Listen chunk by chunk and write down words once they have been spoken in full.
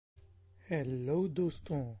Hello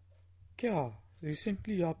दोस्तों, क्या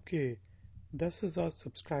recently आपके 10,000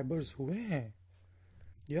 सब्सक्राइबर्स हुए हैं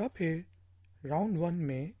या फिर राउंड 1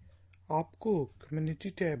 में आपको कम्युनिटी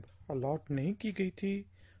टैब अलॉट नहीं की गई थी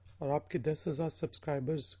और आपके 10,000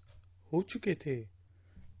 सब्सक्राइबर्स हो चुके थे?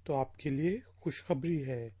 तो आपके लिए खुशखबरी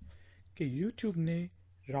है कि YouTube ने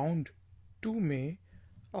राउंड 2 में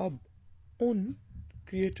अब उन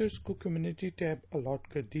क्रिएटर्स को कम्युनिटी टैब अलॉट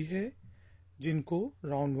कर दी है जिनको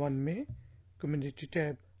राउंड 1 में कम्युनिटी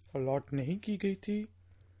टैब अलॉट नहीं की गई थी।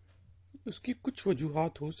 उसकी कुछ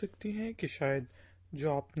वजूहात हो सकती हैं कि शायद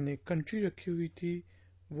जो आपने कंट्री रखी हुई थी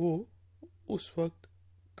वो उस वक्त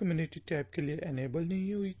कम्युनिटी टैब के लिए एनेबल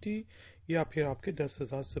नहीं हुई थी या फिर आपके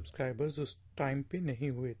 10,000 सब्सक्राइबर्स उस टाइम पे नहीं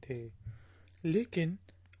हुए थे। लेकिन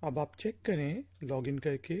अब आप चेक करें लॉगिन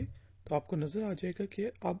करके तो आपको नज़र आ जाएगा कि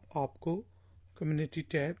अब आपको कम्युनिटी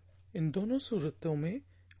टैब इन दोनों सूरतों में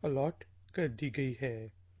अलॉट कर दी गई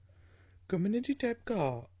है। कम्युनिटी टैब का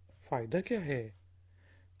फ़ायदा क्या है?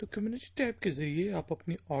 तो कम्युनिटी टैब के ज़रिए आप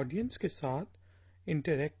अपनी ऑडियंस के साथ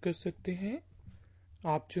इंटरेक्ट कर सकते हैं।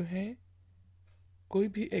 आप जो हैं कोई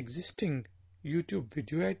भी एग्जिस्टिंग यूट्यूब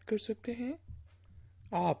वीडियो ऐड कर सकते हैं,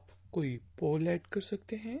 आप कोई पोल ऐड कर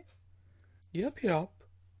सकते हैं या फिर आप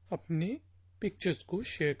अपने पिक्चर्स को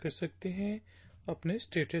शेयर कर सकते हैं, अपने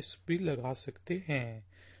स्टेटस भी लगा सकते हैं।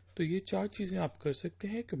 तो ये 4 चीज़ें आप कर सकते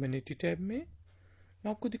हैं कम्युनिटी टैब में। मैं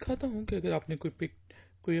आपको दिखाता हूँ कि अगर आपने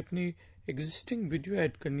कोई अपनी एग्जिस्टिंग वीडियो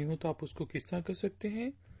ऐड करनी हो तो आप उसको किस तरह कर सकते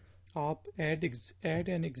हैं। आप add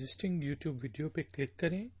an existing YouTube video पे क्लिक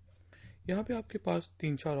करें। यहाँ पे आपके पास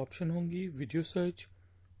 3-4 ऑप्शन होंगी, वीडियो सर्च,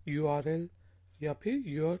 URL या फिर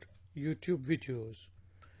your YouTube videos.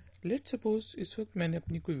 Let's suppose इस वक्त मैंने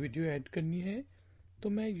अपनी कोई वीडियो ऐड करनी है तो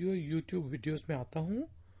मैं योर यूट्यूब वीडियोस में आता हूँ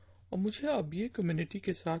और मुझे अब ये कम्युनिटी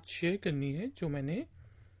के साथ शेयर करनी है जो मैंने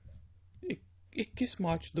 21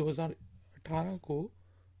 मार्च 2018 को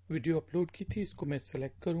वीडियो अपलोड की थी। इसको मैं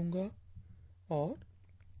सेलेक्ट करूंगा और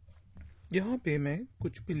यहाँ पे मैं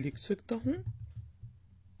कुछ भी लिख सकता हूँ।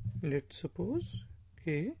 लेट्स सपोज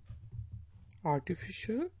कि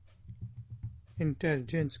आर्टिफिशियल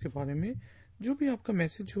इंटेलिजेंस के बारे में जो भी आपका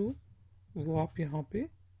मैसेज हो वो आप यहाँ पे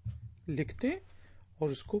लिख दें और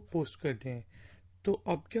उसको पोस्ट कर दें। तो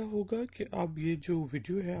अब क्या होगा कि अब ये जो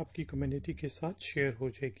वीडियो है आपकी कम्युनिटी के साथ शेयर हो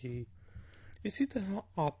जाएगी। इसी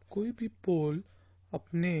तरह आप कोई भी पोल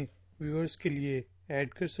अपने व्यूअर्स के लिए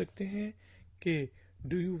ऐड कर सकते हैं कि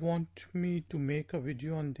do you want me to make a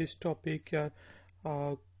video on this topic, या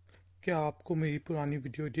क्या आपको मेरी पुरानी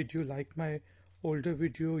video, did you like my older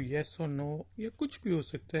video, yes और नो, या कुछ भी हो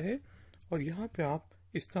सकता है। और यहाँ पे आप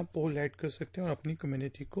इस तरह पोल ऐड कर सकते हैं और अपनी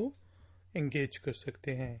कम्युनिटी को एंगेज कर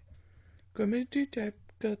सकते हैं। कम्युनिटी टैब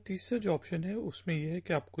का तीसरा जो ऑप्शन है उसमें यह है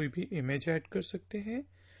कि आप कोई भी इमेज ऐड कर सकते हैं,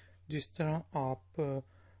 जिस तरह आप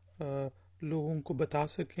लोगों को बता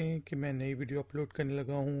सकें कि मैं नई वीडियो अपलोड करने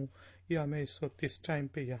लगा हूँ या मैं इस वक्त इस टाइम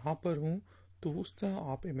पे यहाँ पर हूँ। तो उस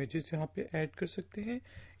तरह आप इमेजेस यहाँ पे ऐड कर सकते हैं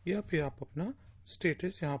या फिर आप अपना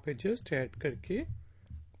स्टेटस यहाँ पे जस्ट ऐड करके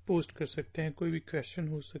पोस्ट कर सकते हैं। कोई भी क्वेश्चन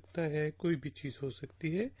हो सकता है, कोई भी चीज़ हो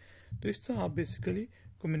सकती है। तो इस तरह आप बेसिकली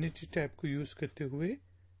कम्युनिटी टैब को यूज़ करते हुए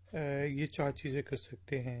ये 4 चीज़ें कर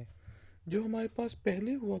सकते हैं। जो हमारे पास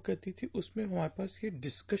पहले हुआ करती थी उसमें हमारे पास ये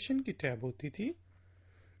डिस्कशन की टैब होती थी।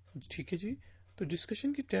 ठीक है जी। तो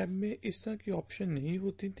डिस्कशन की टैब में इस तरह की ऑप्शन नहीं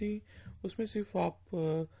होती थी। उसमें सिर्फ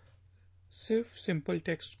आप सिर्फ सिंपल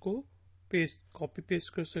टेक्स्ट को कॉपी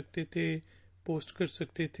पेस्ट कर सकते थे, पोस्ट कर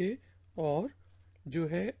सकते थे और जो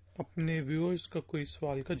है अपने व्यूअर्स का कोई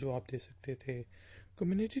सवाल का जवाब दे सकते थे।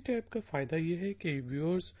 कम्युनिटी टैब का फ़ायदा ये है कि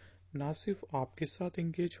व्यूअर्स ना सिर्फ आपके साथ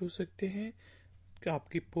एंगेज हो सकते हैं कि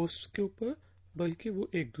आपकी पोस्ट के ऊपर, बल्कि वो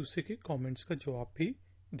एक दूसरे के कमेंट्स का जवाब भी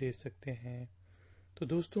दे सकते हैं। तो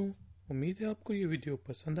दोस्तों, उम्मीद है आपको ये वीडियो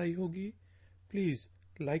पसंद आई होगी। प्लीज़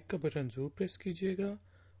लाइक का बटन ज़रूर प्रेस कीजिएगा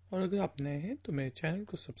और अगर आप नए हैं तो मेरे चैनल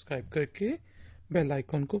को सब्सक्राइब करके बेल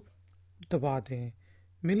आइकन को दबा दें।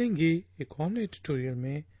 मिलेंगे एक और नए ट्यूटोरियल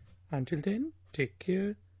में। Until then, take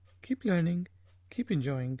care, keep learning, keep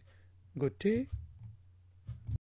enjoying. Good day.